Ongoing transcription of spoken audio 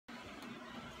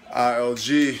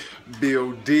Ilg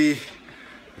Bod.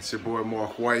 It's your boy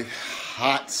Mark White.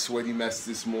 Hot, sweaty mess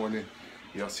this morning.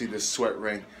 Y'all see this sweat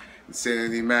ring.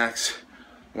 Insanity Max.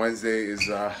 Wednesday is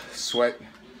sweat.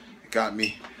 It got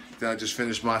me. Then I just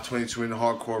finished my 22 in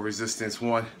hardcore resistance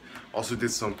one. Also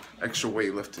did some extra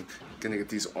weightlifting. Gonna get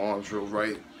these arms real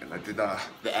right. And I did the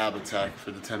ab attack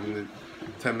for the 10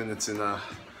 minutes in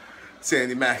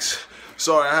Insanity Max.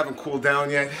 Sorry, I haven't cooled down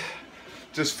yet.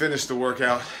 Just finished the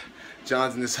workout.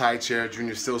 John's in this high chair.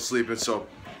 Junior's still sleeping, so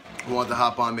I wanted to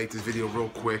hop on and make this video real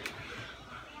quick.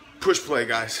 Push play,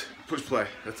 guys. Push play.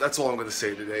 That's all I'm gonna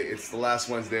say today. It's the last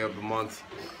Wednesday of the month.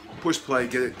 Push play,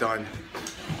 get it done.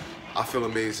 I feel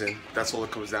amazing. That's all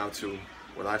it comes down to.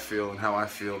 What I feel and how I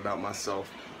feel about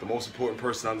myself. The most important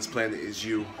person on this planet is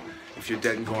you. If you're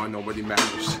dead and gone, nobody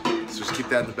matters. So just keep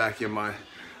that in the back of your mind.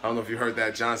 I don't know if you heard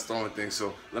that, John's throwing things,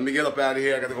 so let me get up out of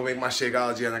here. I gotta go make my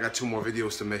Shakeology and I got 2 more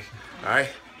videos to make. Alright?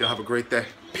 Y'all have a great day.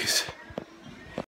 Peace.